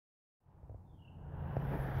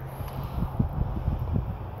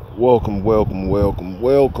Welcome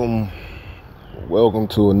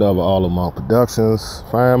to another Arlomonk Productions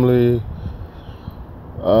family.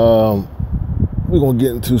 We're gonna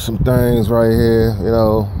get into some things right here.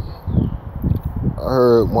 I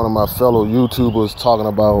heard one of my fellow YouTubers talking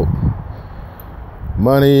about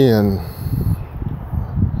money, and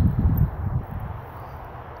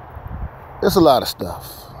it's a lot of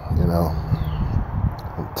stuff.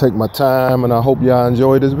 Take my time, and I hope y'all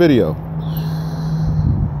enjoy this video.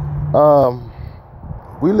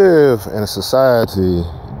 We live in a society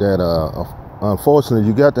that unfortunately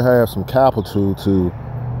you got to have some capital to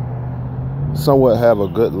somewhat have a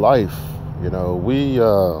good life. We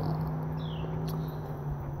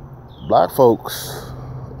black folks,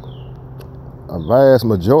 a vast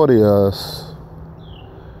majority of us,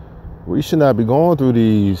 we should not be going through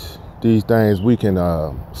these things we can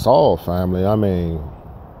solve, family. I mean,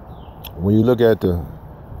 when you look at the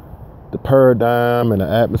paradigm and the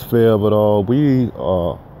atmosphere of it all, we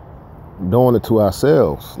are doing it to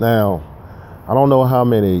ourselves. Now, I don't know how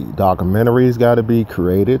many documentaries got to be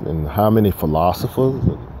created and how many philosophers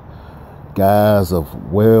and guys of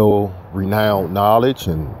well-renowned knowledge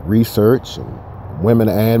and research, and women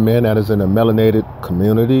and men that is in the melanated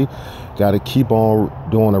community got to keep on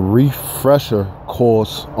doing a refresher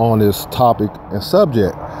course on this topic and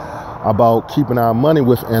subject about keeping our money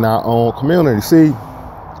within our own community. See,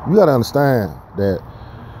 you got to understand that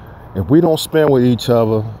if we don't spend with each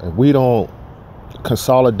other, if we don't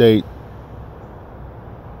consolidate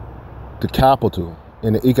the capital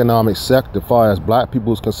in the economic sector, as far as black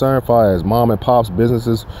people is concerned, as far as mom and pop's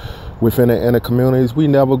businesses within the inner communities, we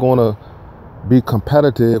never going to be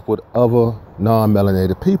competitive with other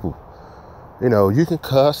non-melanated people. You can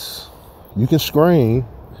cuss, you can scream,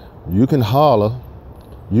 you can holler,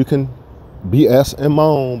 you can BS and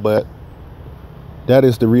moan, but that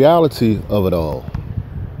is the reality of it all.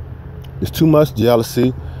 There's too much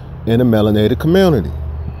jealousy in the melanated community.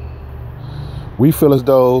 We feel as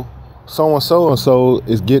though so-and-so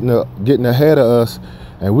is getting ahead of us,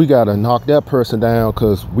 and we got to knock that person down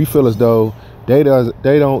because we feel as though they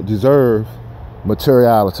don't deserve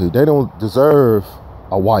materiality. They don't deserve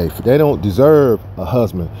a wife. They don't deserve a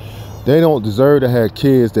husband. They don't deserve to have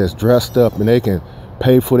kids that's dressed up and they can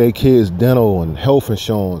pay for their kids' dental and health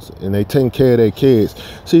insurance, and they taking care of their kids.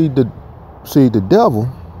 See, the devil,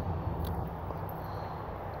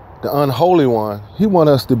 the unholy one, he want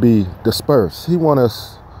us to be dispersed. He want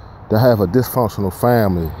us to have a dysfunctional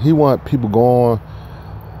family. He want people going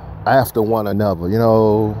after one another.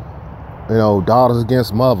 Daughters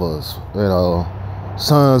against mothers.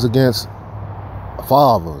 Sons against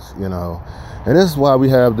fathers. And this is why we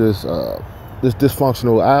have this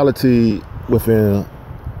dysfunctionality within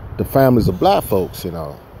the families of black folks.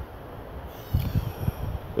 I've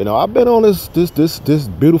been on this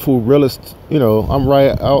beautiful realist. I'm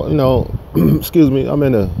right out. Excuse me. I'm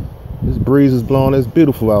in this breeze is blowing. It's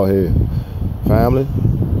beautiful out here, family.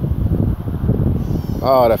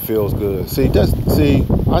 Oh, that feels good. See,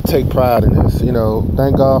 I take pride in this.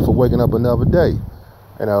 Thank God for waking up another day.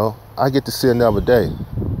 I get to see another day,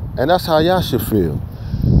 and that's how y'all should feel.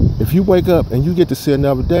 If you wake up and you get to see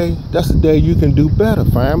another day, that's the day you can do better,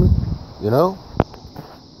 family.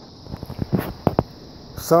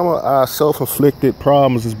 Some of our self-inflicted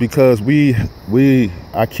problems is because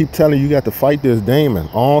I keep telling you, you got to fight this demon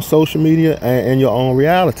on social media and in your own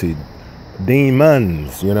reality.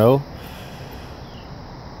 Demons,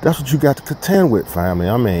 That's what you got to contend with, family.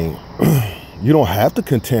 I mean, you don't have to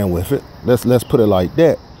contend with it. Let's put it like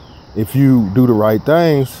that. If you do the right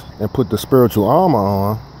things and put the spiritual armor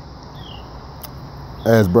on,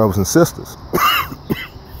 as brothers and sisters.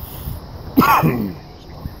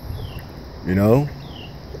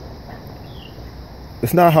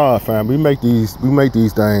 It's not hard, fam. We make these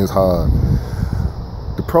things hard.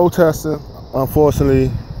 The protesting, unfortunately,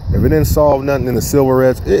 if it didn't solve nothing in the civil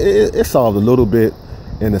rights, it solved a little bit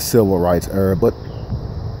in the civil rights era, but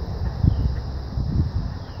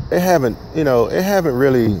it haven't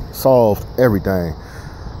really solved everything.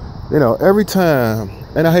 Every time,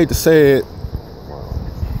 and I hate to say it,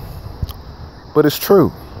 but it's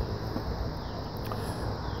true,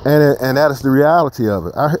 and that is the reality of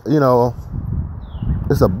it.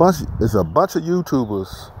 It's a bunch of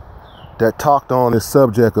YouTubers that talked on this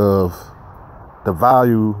subject of the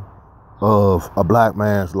value of a black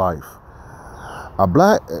man's life.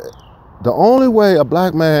 The only way a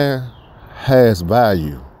black man has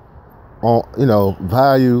value on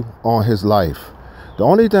his life. The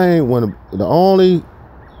only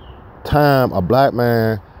time a black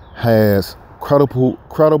man has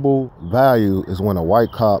credible value is when a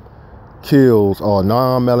white cop kills, or a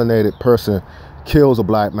non-melanated person kills a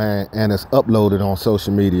black man and it's uploaded on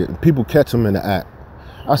social media. People catch them in the act.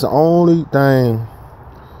 That's the only thing.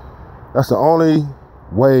 That's the only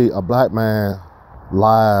way a black man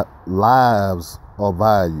lives are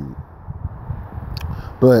valued.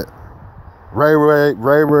 But Ray,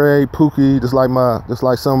 Pookie, just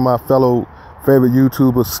like some of my fellow favorite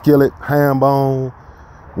YouTubers, Skillet, Hambone,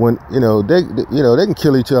 when they can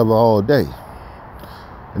kill each other all day.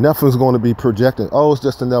 Nothing's going to be projected. Oh, it's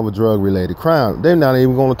just another drug-related crime. They're not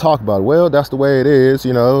even going to talk about it. Well, that's the way it is,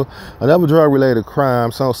 another drug-related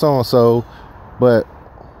crime, so and so. But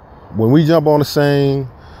when we jump on the scene,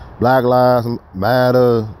 Black Lives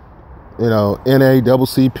Matter,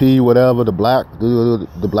 NAACP, whatever, the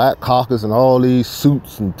Black Caucus, and all these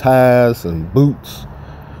suits and ties and boots,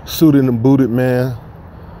 suited and booted men.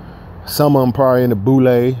 Some of them probably in the boule,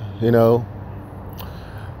 The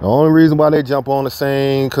only reason why they jump on the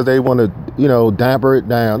scene because they want to, damper it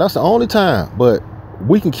down. That's the only time. But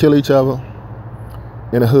we can kill each other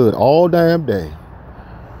in the hood all damn day,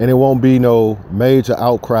 and it won't be no major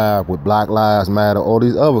outcry with Black Lives Matter or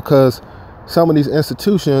these other, because some of these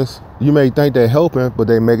institutions, you may think they're helping, but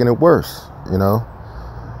they're making it worse,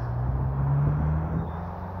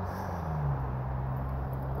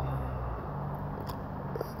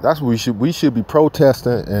 That's what we should be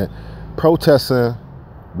protesting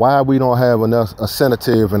why we don't have enough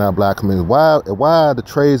incentive in our black community. Why the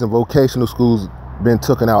trades and vocational schools been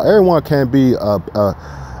taken out. Everyone can't be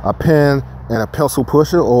a pen and a pencil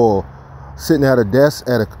pusher or sitting at a desk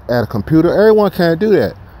at a computer. Everyone can't do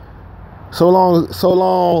that. So long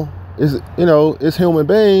as it's human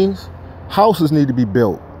beings, houses need to be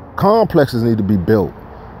built, complexes need to be built,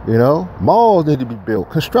 malls need to be built,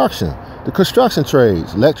 the construction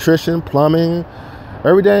trades, electrician, plumbing,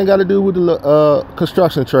 everything got to do with the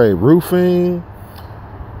construction trade, roofing,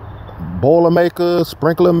 boiler makers,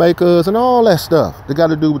 sprinkler makers, and all that stuff. They got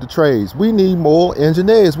to do with the trades. We need more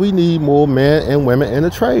engineers. We need more men and women in the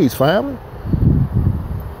trades, family.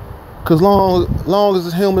 Because long as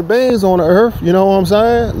it's human beings on the earth, you know what I'm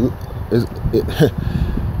saying?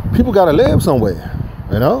 People got to live somewhere,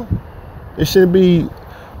 It shouldn't be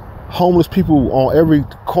homeless people on every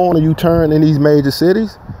corner you turn in these major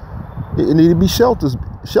cities. It need to be shelters.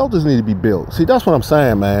 Shelters need to be built. See, that's what I'm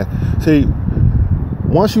saying, man. See,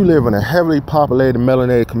 once you live in a heavily populated,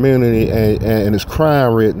 melanated community and it's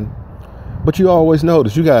crime ridden, but you always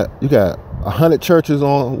notice you got 100 churches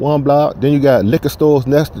on one block, then you got liquor stores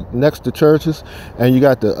next to churches, and you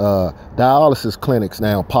got the dialysis clinics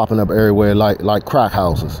now popping up everywhere like crack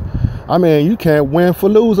houses. I mean, you can't win for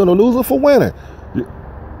losing or losing for winning.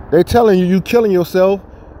 They telling you killing yourself.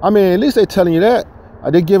 I mean, at least they telling you that.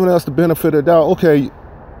 They're giving us the benefit of the doubt. Okay,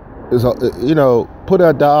 put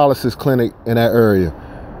a dialysis clinic in that area.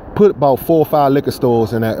 Put about 4 or 5 liquor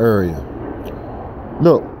stores in that area.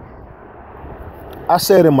 Look, I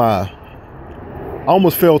said I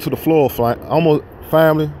almost fell to the floor,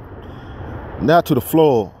 family. Not to the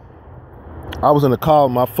floor. I was in the car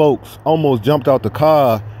with my folks, almost jumped out the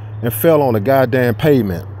car and fell on the goddamn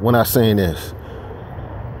pavement when I seen this.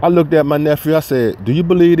 I looked at my nephew, I said, do you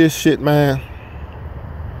believe this shit, man?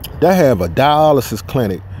 They have a dialysis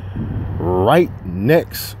clinic right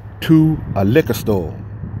next to a liquor store.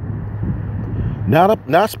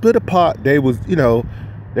 Not split apart. They was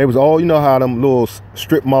all, how them little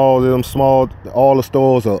strip malls, them small, all the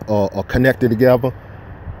stores are connected together.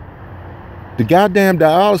 The goddamn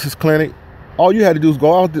dialysis clinic, all you had to do is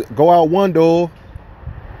go out one door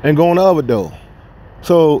and go on the other door.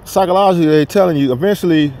 So psychologically, they're telling you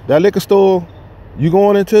eventually that liquor store you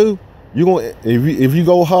going into, if you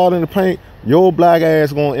go hard in the paint, your black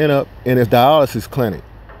ass gonna end up in this dialysis clinic.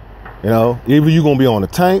 Either you gonna be on the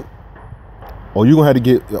tank, or you gonna have to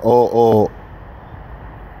get,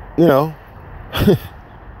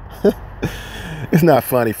 it's not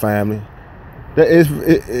funny, family. I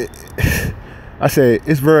say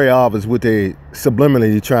it's very obvious what they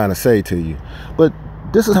subliminally trying to say to you, but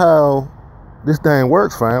this is how this thing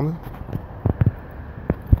works, family.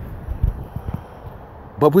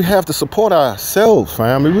 But we have to support ourselves,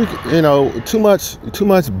 family. We, too much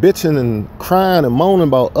bitching and crying and moaning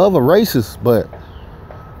about other races, but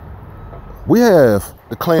we have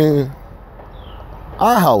to clean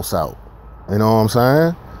our house out. You know what I'm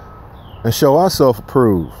saying? And show ourselves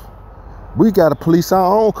approved. We got to police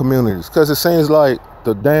our own communities, because it seems like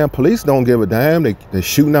the damn police don't give a damn. They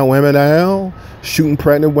shooting our women down, shooting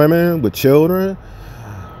pregnant women with children.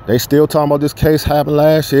 They still talking about this case happened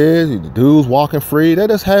last year. The dudes walking free. They're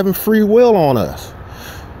just having free will on us.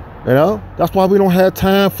 That's why we don't have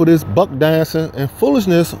time for this buck dancing and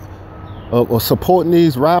foolishness of supporting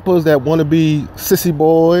these rappers that want to be sissy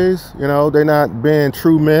boys. You know, they're not being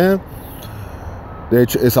true men.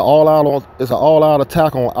 It's an all-out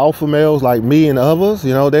attack on alpha males like me and others.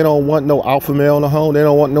 You know, they don't want no alpha male in the home. They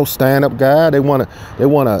don't want no stand-up guy. They want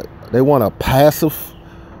a passive,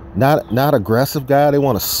 not aggressive guy. They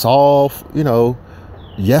want a soft, you know,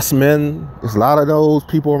 yes men. There's a lot of those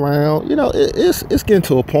people around. You know, it's getting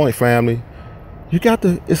to a point, family.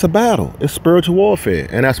 It's a battle. It's spiritual warfare,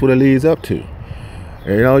 and that's what it leads up to.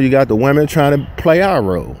 And, you know, you got the women trying to play our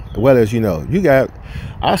role. Whereas, you know,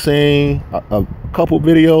 I seen a couple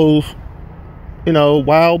videos, you know, a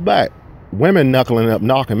while back, women knuckling up,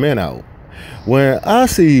 knocking men out. When I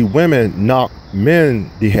see women knock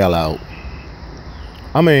men the hell out,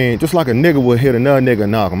 I mean, just like a nigga would hit another nigga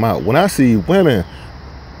and knock him out. When I see women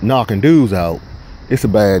knocking dudes out, it's a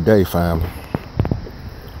bad day, family.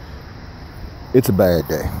 It's a bad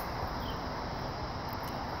day.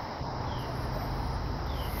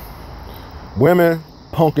 Women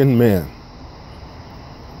punking men.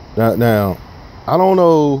 Now, I don't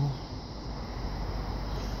know.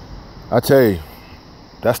 I tell you,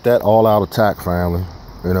 that's that all-out attack, family.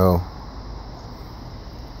 You know,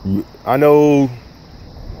 I know.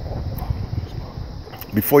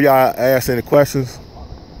 Before y'all ask any questions,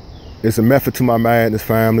 it's a method to my madness,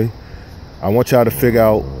 family. I want y'all to figure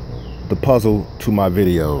out the puzzle to my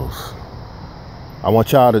videos. I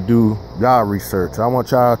want y'all to do y'all research. I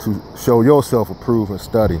want y'all to show yourself approved and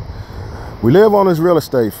study. We live on this real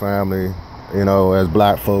estate, family, you know, as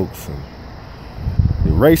black folks.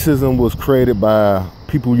 And racism was created by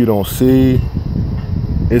people you don't see.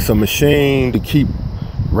 It's a machine to keep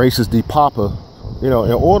racists depopper. You know,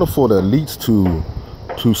 in order for the elites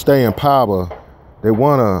to stay in power, they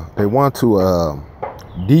want to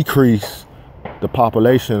decrease the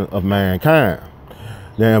population of mankind.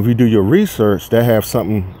 Now, if you do your research, they have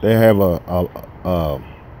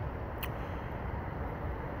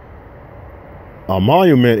a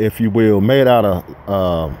monument, if you will, made out of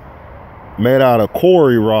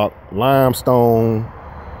quarry rock, limestone,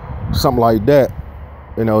 something like that.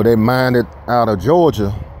 You know, they mined it out of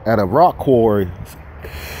Georgia at a rock quarry,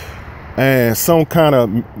 and some kind of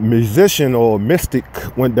musician or mystic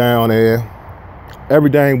went down there.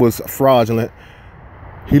 Everything was fraudulent.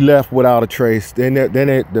 He left without a trace. Then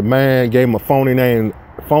the man gave him a phony name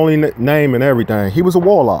and everything. He was a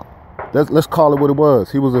warlock. Let's call it what it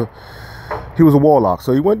was. He was a warlock.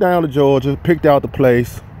 So he went down to Georgia, picked out the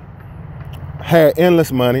place, had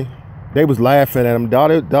endless money. They was laughing at him.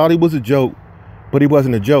 Thought he was a joke, but he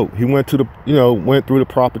wasn't a joke. He went through the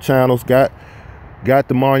proper channels, got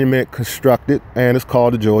the monument constructed, and it's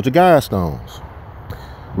called the Georgia Guidestones.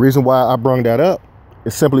 Reason why I brung that up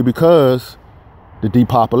is simply because the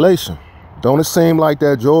depopulation. Don't it seem like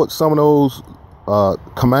that some of those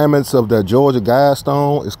commandments of the Georgia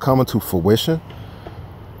Guidestone is coming to fruition?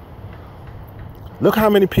 Look how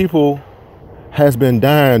many people has been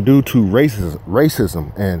dying due to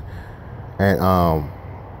racism and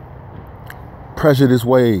prejudice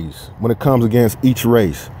ways when it comes against each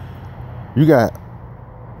race. You got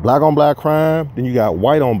black on black crime, then you got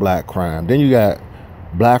white on black crime, then you got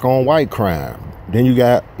black on white crime. Then you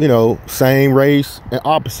got, you know, same race and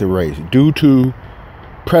opposite race due to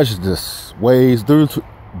prejudice ways, due to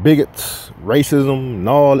bigots, racism, and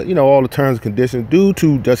all, you know, all the terms and conditions, due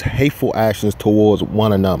to just hateful actions towards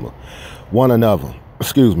one another.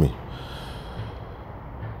 Excuse me.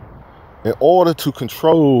 In order to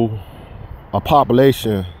control a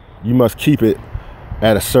population, you must keep it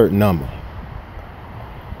at a certain number.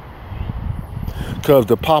 Because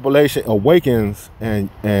the population awakens, and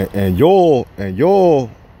your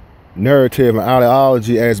narrative and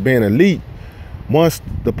ideology as being elite, once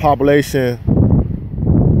the population,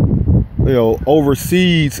 you know,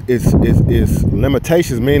 oversees its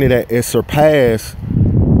limitations, meaning that it surpassed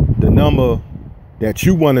the number that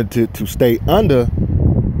you wanted to stay under.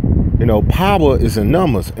 You know, power is in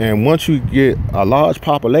numbers, and once you get a large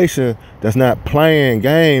population that's not playing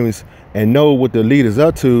games and know what the leaders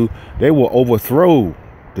are to, they will overthrow.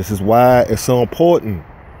 This is why it's so important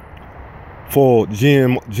for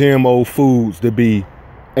GMO foods to be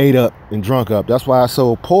ate up and drunk up. That's why it's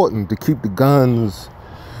so important to keep the guns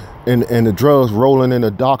and the drugs rolling in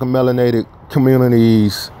the darker melanated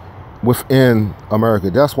communities within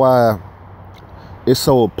America. That's why it's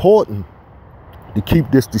so important to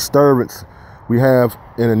keep this disturbance we have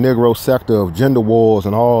in the Negro sector of gender wars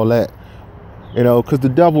and all that. You know, because the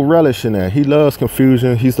devil relish in that. He loves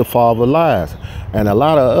confusion. He's the father of lies. And a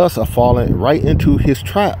lot of us are falling right into his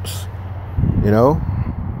traps. You know,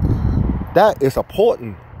 that is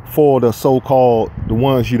important for the so-called, the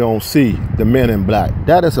ones you don't see, the men in black.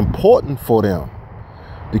 That is important for them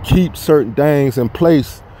to keep certain things in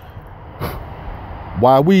place.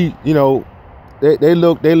 While we, you know, they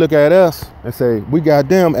look at us and say, we got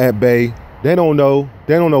them at bay. They don't know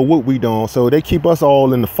what we doing. So they keep us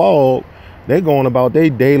all in the fog. They're going about their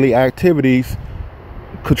daily activities,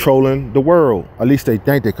 controlling the world. At least they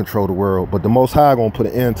think they control the world. But the Most High gonna put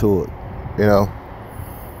an end to it. You know,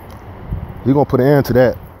 He's gonna put an end to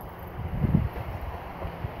that.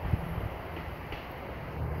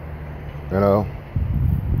 You know.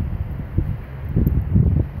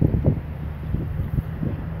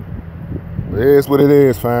 It is what it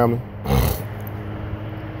is, family.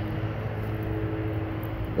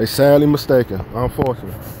 They sadly mistaken,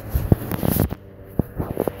 unfortunately.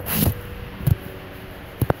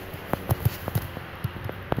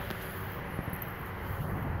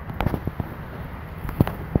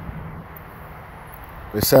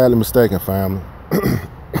 They sadly mistaken, family.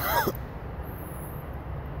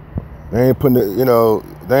 They ain't putting it, you know,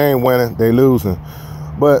 they ain't winning, they losing.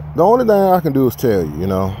 But the only thing I can do is tell you, you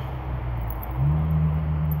know,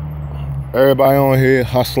 everybody on here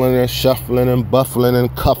hustling and shuffling and buffling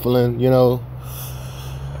and cuffling, you know.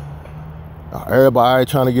 Everybody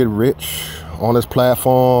trying to get rich on this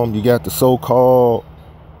platform. You got the so-called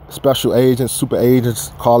special agents, super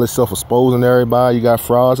agents, call themselves exposing everybody. You got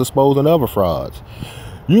frauds exposing other frauds.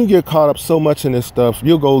 You can get caught up so much in this stuff,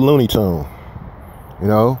 you'll go Looney Tune. You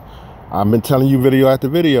know, I've been telling you video after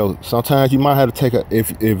video. Sometimes you might have to take a,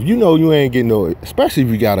 if you know you ain't getting no, especially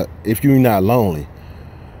if you're not lonely.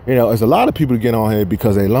 You know, there's a lot of people that get on here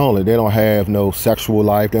because they're lonely. They don't have no sexual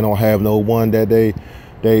life. They don't have no one that they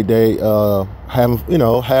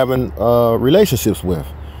having relationships with.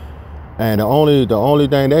 And the only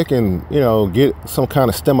thing they can, you know, get some kind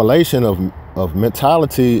of stimulation of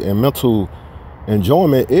mentality and mental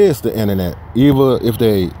enjoyment is the internet, either if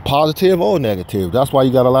they positive or negative. That's why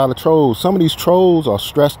you got a lot of trolls. Some of these trolls are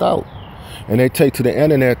stressed out and they take to the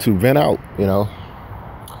internet to vent out, you know.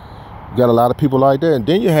 You got a lot of people like that. And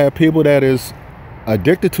then you have people that is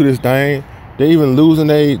addicted to this thing. They even losing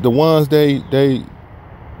the ones they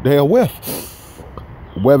are with,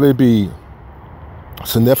 whether it be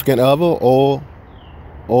significant other or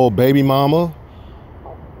baby mama,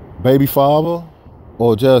 baby father,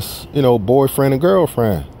 or just, you know, boyfriend and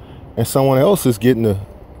girlfriend, and someone else is getting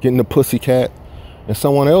the pussycat, and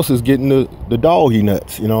someone else is getting the doggy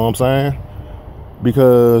nuts. You know what I'm saying?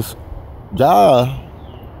 Because y'all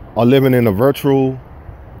are living in a virtual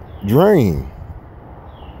dream.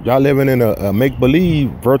 Y'all living in a make-believe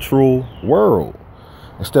virtual world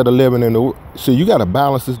instead of living in the. See, you got to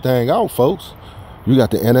balance this thing out, folks. You got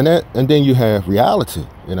the internet, and then you have reality.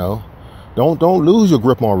 You know, don't lose your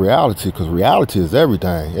grip on reality, because reality is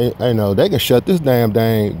everything. You know, they can shut this damn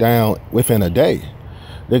thing down within a day.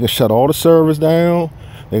 They can shut all the servers down.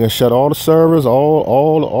 They can shut all the servers,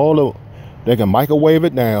 all the. They can microwave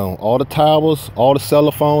it down. All the towers, all the cell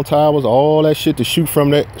phone towers, all that shit to shoot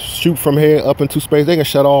from here up into space. They can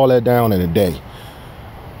shut all that down in a day.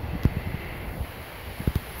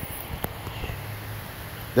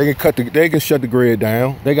 They can shut the grid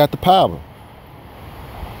down. They got the power.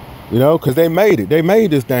 You know, because they made it. They made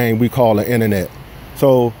this thing we call the internet.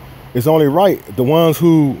 So it's only right. The ones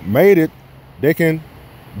who made it, they can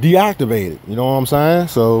deactivate it. You know what I'm saying?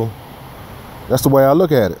 So that's the way I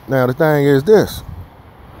look at it. Now, the thing is this.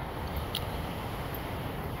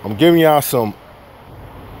 I'm giving y'all some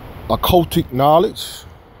occultic knowledge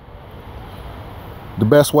the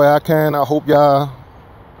best way I can. I hope y'all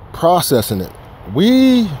processing it.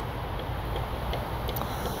 We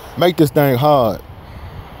make this thing hard.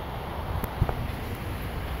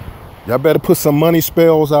 Y'all better put some money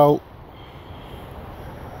spells out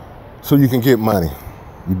so you can get money.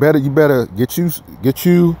 You better get you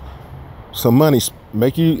some money,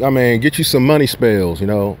 get you some money spells, you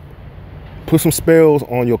know. Put some spells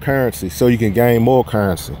on your currency so you can gain more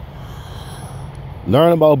currency.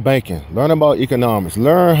 Learn about banking, learn about economics,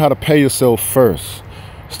 learn how to pay yourself first.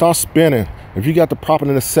 Start spending. If you got the proper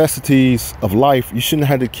necessities of life, you shouldn't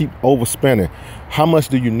have to keep overspending. How much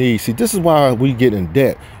do you need? See, this is why we get in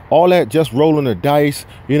debt. All that just rolling the dice,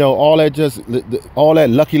 you know, all that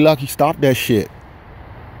lucky, stop that shit.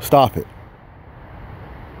 Stop it.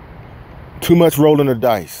 Too much rolling the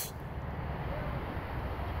dice.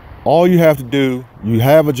 All you have to do, you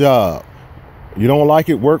have a job. You don't like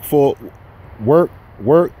it, work.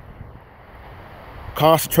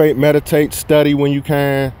 Concentrate, meditate, study when you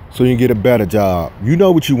can so you can get a better job. You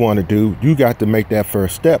know what you want to do. You got to make that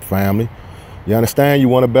first step, family. You understand? You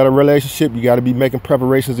want a better relationship, you got to be making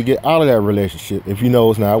preparations to get out of that relationship if you know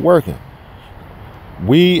it's not working.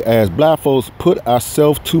 we as black folks put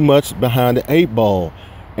ourselves too much behind the 8 ball.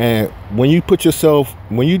 And when you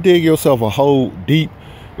dig yourself a hole deep,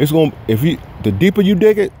 the deeper you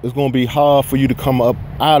dig it, it's gonna be hard for you to come up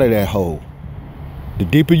out of that hole. The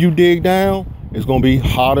deeper you dig down, it's gonna be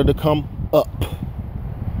harder to come up.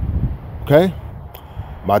 Okay?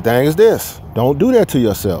 My thing is this: don't do that to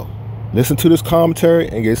yourself. Listen to this commentary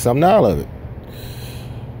and get something out of it.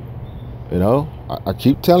 You know, I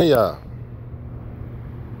keep telling y'all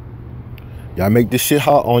make this shit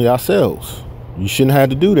hard on yourselves. You shouldn't have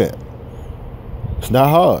to do that. It's not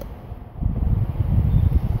hard.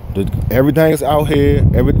 Everything is out here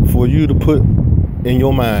for you to put in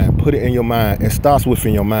your mind. Put it in your mind. It starts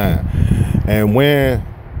within your mind. And when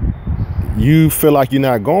you feel like you're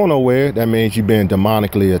not going nowhere, that means you've been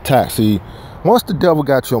demonically attacked. See, once the devil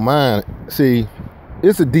got your mind, see,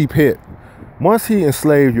 it's a deep hit. Once he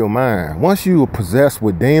enslaved your mind, once you were possessed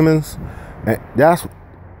with demons, and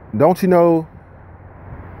don't you know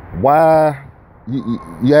why?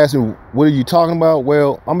 You ask me, what are you talking about?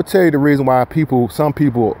 Well, I'm gonna tell you the reason why some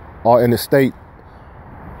people are in the state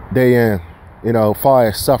they in, you know, far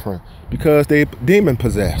as suffering, because they demon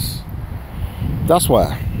possessed. That's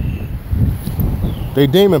why. They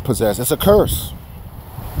demon possessed. It's a curse.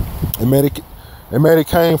 It made it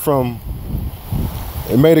came from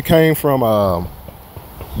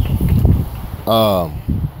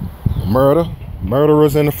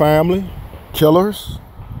murderers in the family, killers,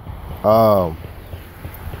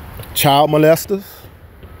 child molesters,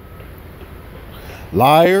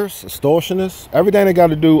 liars, extortionists, everything they got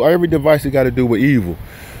to do, every device they got to do with evil.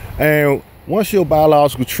 And once your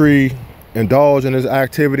biological tree indulge in this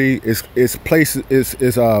activity, it's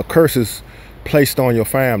curses placed on your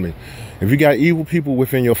family. If you got evil people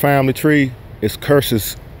within your family tree, it's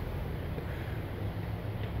curses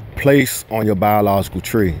placed on your biological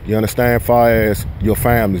tree. You understand? Far as your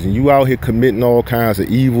families, and you out here committing all kinds of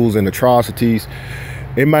evils and atrocities,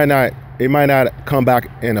 it might not come back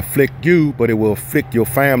and afflict you, but it will afflict your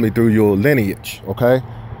family through your lineage. Okay?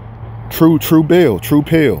 True pill.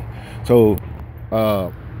 So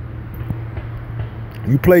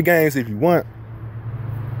you play games if you want,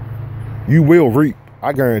 you will reap.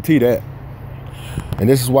 I guarantee that. And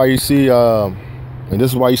this is why you see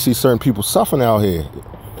certain people suffering out here.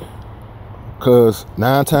 Because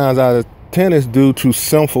 9 times out of 10 is due to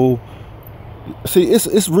sinful. See,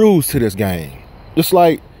 it's rules to this game. Just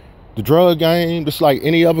like the drug game, just like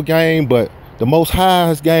any other game, but the Most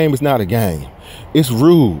High's game is not a game. It's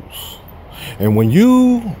rules. And when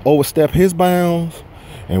you overstep his bounds,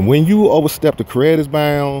 and when you overstep the creator's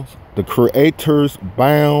bounds, the creator's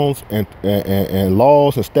bounds and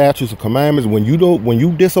laws and statutes and commandments, when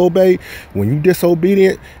you disobey, when you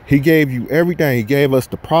disobedient, he gave you everything. He gave us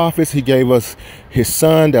the prophets. He gave us his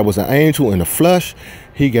son that was an angel in the flesh.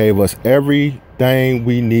 He gave us everything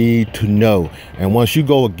we need to know. And once you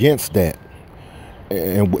go against that,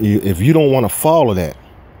 and if you don't want to follow that,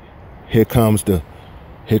 here comes the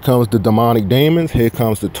demonic demons, here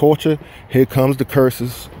comes the torture, here comes the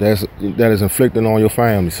curses that is inflicted on your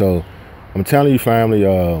family. So I'm telling you, family,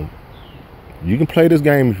 you can play this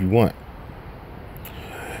game if you want.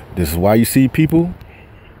 This is why you see people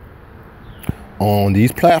on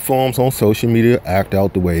these platforms on social media act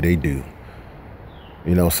out the way they do.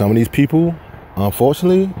 You know, some of these people,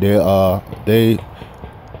 unfortunately, they are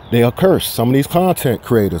cursed. Some of these content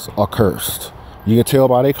creators are cursed. You can tell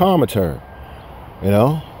by their commentary. You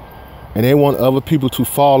know, and they want other people to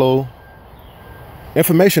follow.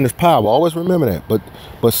 Information is power. Always remember that.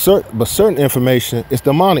 But certain information is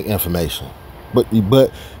demonic information. But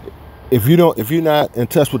if you're not in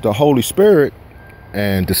touch with the Holy Spirit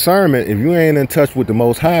and discernment, if you ain't in touch with the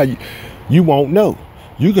Most High, you won't know.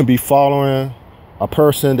 You can be following a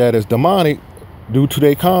person that is demonic due to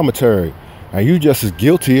their commentary, and you just as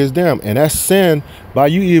guilty as them. And that's sin by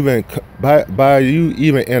you even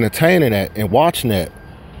entertaining that and watching that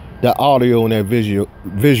audio and that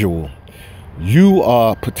visual. You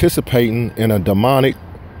are participating in a demonic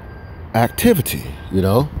activity. You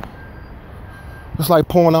know, it's like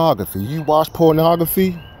pornography. You watch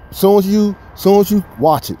pornography, soon as you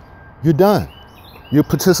watch it, you're done. You're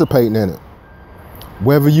participating in it.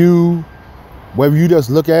 Whether you just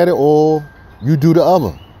look at it or you do the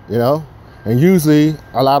other. You know. And usually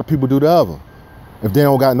a lot of people do the other. If they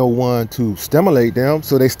don't got no one to stimulate them,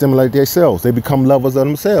 so they stimulate themselves. They become lovers of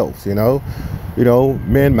themselves, you know. You know,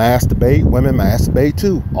 men masturbate, women masturbate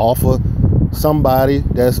too. Off of somebody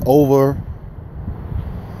that's over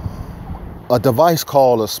a device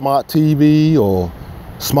called a smart TV or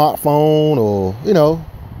smartphone, or, you know,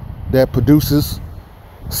 that produces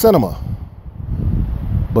cinema.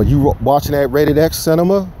 But you watching that rated X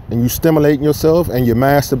cinema and you stimulating yourself and you're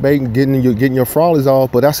masturbating, getting your frolies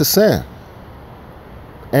off, but that's a sin.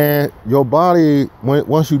 And your body,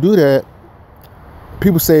 once you do that,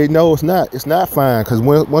 people say no, it's not fine, because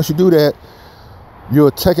once you do that,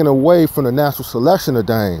 you're taking away from the natural selection of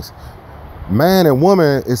things. Man and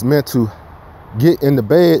woman is meant to get in the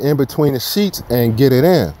bed in between the sheets and get it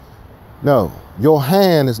in. No, your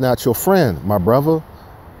hand is not your friend, my brother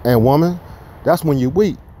and woman. That's when you're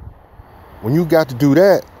weak. When you got to do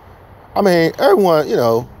that, I mean, everyone,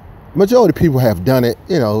 majority of people have done it,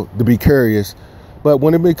 to be curious. But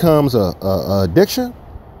when it becomes a addiction,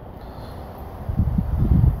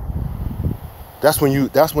 that's when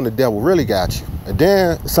the devil really got you. And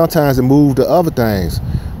then sometimes it moves to other things.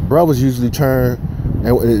 Brothers usually turn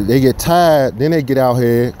and they get tired, then they get out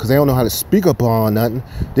here because they don't know how to speak upon nothing.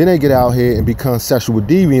 Then they get out here and become sexual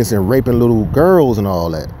deviants and raping little girls and all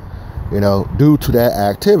that, due to that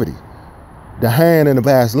activity. The hand in the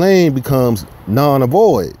Vaseline becomes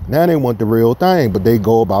non-avoid. Now they want the real thing, but they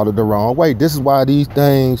go about it the wrong way. This is why these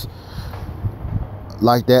things,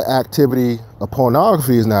 like that activity of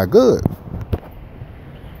pornography, is not good.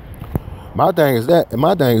 My thing is that, and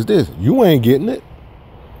my thing is this: you ain't getting it.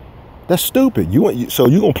 That's stupid. So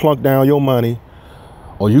you gonna plunk down your money,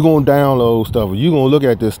 or you gonna download stuff, or you gonna look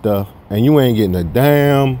at this stuff, and you ain't getting you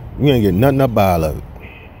ain't getting nothing up out of it.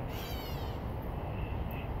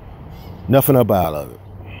 Nothing up out of it.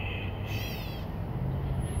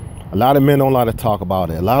 A lot of men don't like to talk about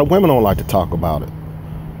it. A lot of women don't like to talk about it.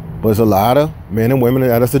 But there's a lot of men and women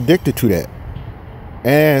that is addicted to that.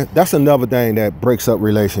 And that's another thing that breaks up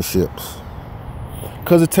relationships,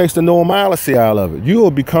 because it takes the normalcy out of it. You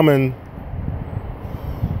are becoming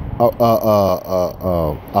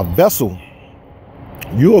a vessel.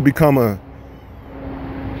 You are becoming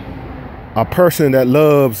a person that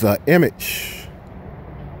loves an image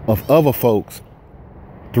of other folks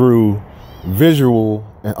through visual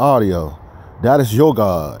and audio. That is your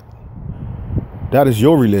God. That is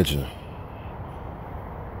your religion.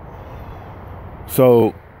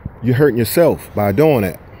 So you're hurting yourself by doing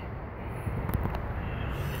that.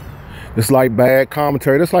 It's like bad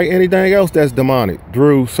commentary. It's like anything else that's demonic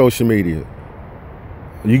through social media.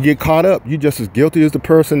 You get caught up. You're just as guilty as the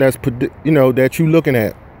person that you looking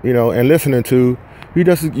at, and listening to.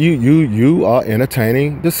 You are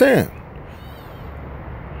entertaining the sin.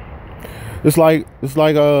 It's like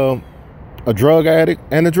a drug addict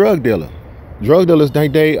and a drug dealer. Drug dealers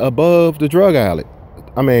think they above the drug addict.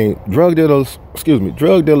 Drug dealers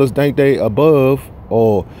think they above,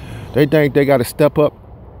 or they think they got to step up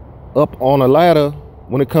on a ladder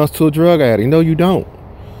when it comes to a drug addict. No, you don't.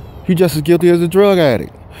 You just as guilty as a drug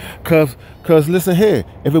addict. Cause listen here,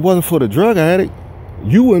 if it wasn't for the drug addict,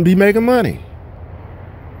 you wouldn't be making money.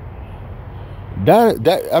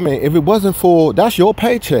 If it wasn't for, that's your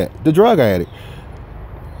paycheck, the drug addict.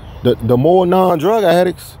 The more non-drug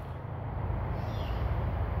addicts,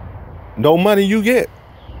 no money you get.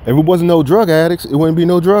 If it wasn't no drug addicts, it wouldn't be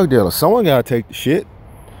no drug dealer. Someone gotta take the shit.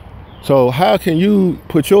 So how can you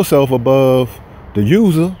put yourself above the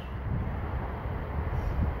user?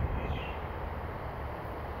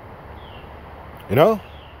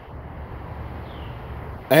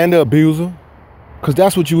 And the abuser. Because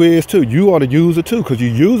that's what you is too. You are the user too, because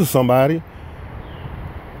you're using somebody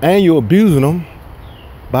and you're abusing them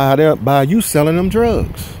by you selling them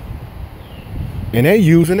drugs. And they're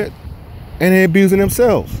using it and they're abusing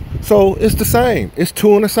themselves. So it's the same. It's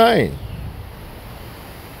two and the same.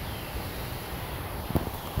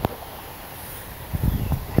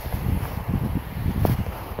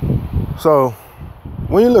 So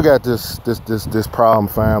when you look at this problem,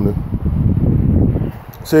 family,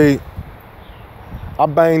 see, I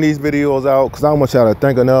bang these videos out because I want y'all to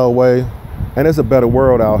think another way, and it's a better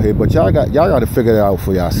world out here. But y'all got to figure it out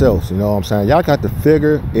for yourselves. You know what I'm saying? Y'all got to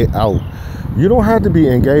figure it out. You don't have to be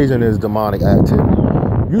engaged in this demonic activity.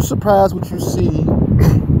 You surprised what you see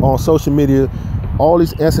on social media, all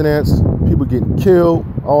these incidents, people getting killed,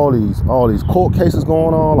 all these court cases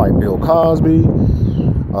going on, like Bill Cosby.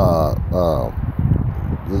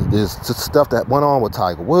 There's stuff that went on with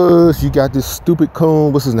Tiger Woods. You got this stupid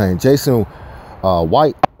coon, what's his name, Jason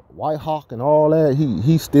White Hawk and all that.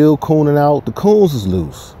 He's still cooning out. The coons is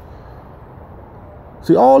loose.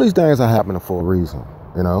 See, all these things are happening for a reason,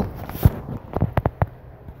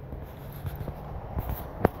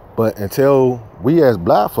 But until we as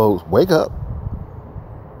black folks wake up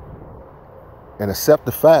and accept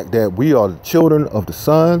the fact that we are the children of the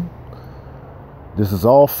sun, this is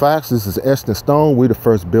all facts. This is etched in stone. We're the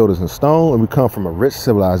first builders in stone, and we come from a rich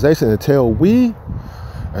civilization. Until we,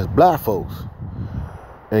 as black folks,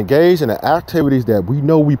 engage in the activities that we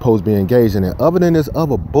know we supposed to be engaging in, other than this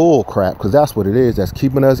other bull crap, because that's what it is, that's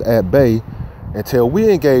keeping us at bay until we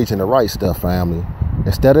engage in the right stuff, family.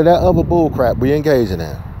 Instead of that other bull crap we engaging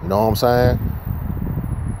in. You know what I'm saying?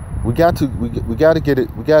 We got to get it,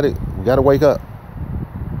 we got to wake up.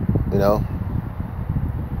 You know?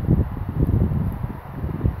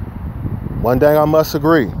 One thing I must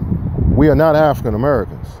agree, we are not African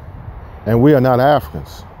Americans. And we are not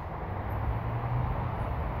Africans.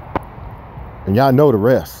 And y'all know the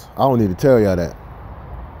rest. I don't need to tell y'all that.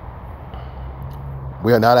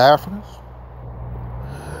 We are not Africans.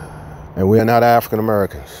 And we are not African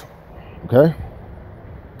Americans. Okay?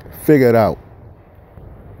 Figure it out.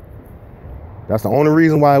 That's the only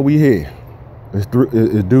reason why we here. It's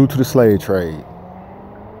due to the slave trade.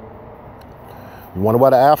 You wonder why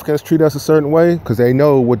the Africans treat us a certain way? Because they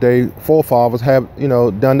know what their forefathers have,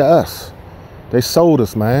 done to us. They sold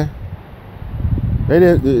us, man. They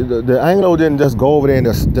did. The Anglo didn't just go over there and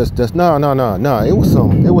just no. It was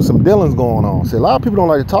some dealings going on. See, a lot of people don't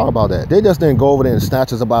like to talk about that. They just didn't go over there and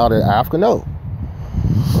snatch us about it. Africa, no.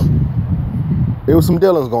 It was some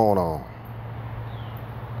dealings going on.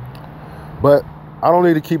 But I don't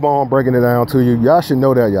need to keep on breaking it down to you. Y'all should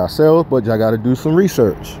know that yourselves, but y'all got to do some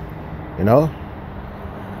research.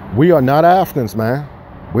 We are not Africans, man.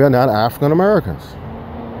 We are not African Americans.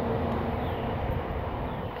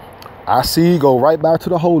 I see you go right back to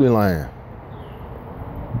the Holy Land.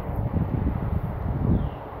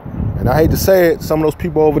 And I hate to say it, some of those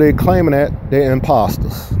people over there claiming that, they're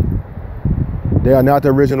imposters. They are not the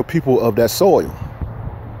original people of that soil.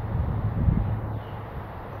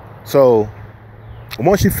 So,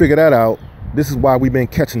 once you figure that out, this is why we've been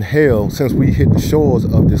catching hell since we hit the shores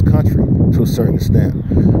of this country to a certain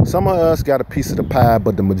extent. Some of us got a piece of the pie,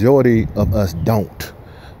 but the majority of us don't.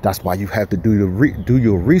 That's why you have to do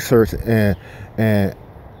your research and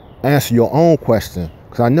answer your own question.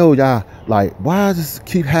 Because I know y'all like, why does this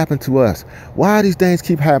keep happening to us? Why these things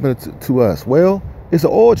keep happening to us? Well, it's the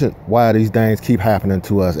origin why these things keep happening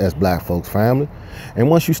to us as black folks, family. And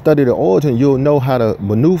once you study the origin, you'll know how to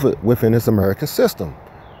maneuver within this American system.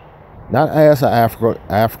 Not as an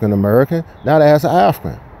African American, not as an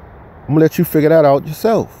African. I'm going to let you figure that out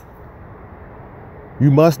yourself. You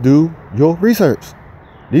must do your research.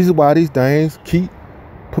 These are why these things keep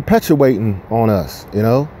perpetuating on us,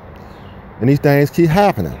 and these things keep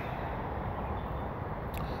happening.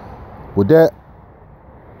 With that,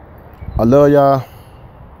 I love y'all.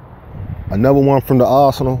 Another one from the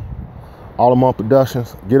Arsenal, Arlomonk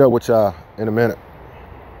Productions. Get up with y'all in a minute.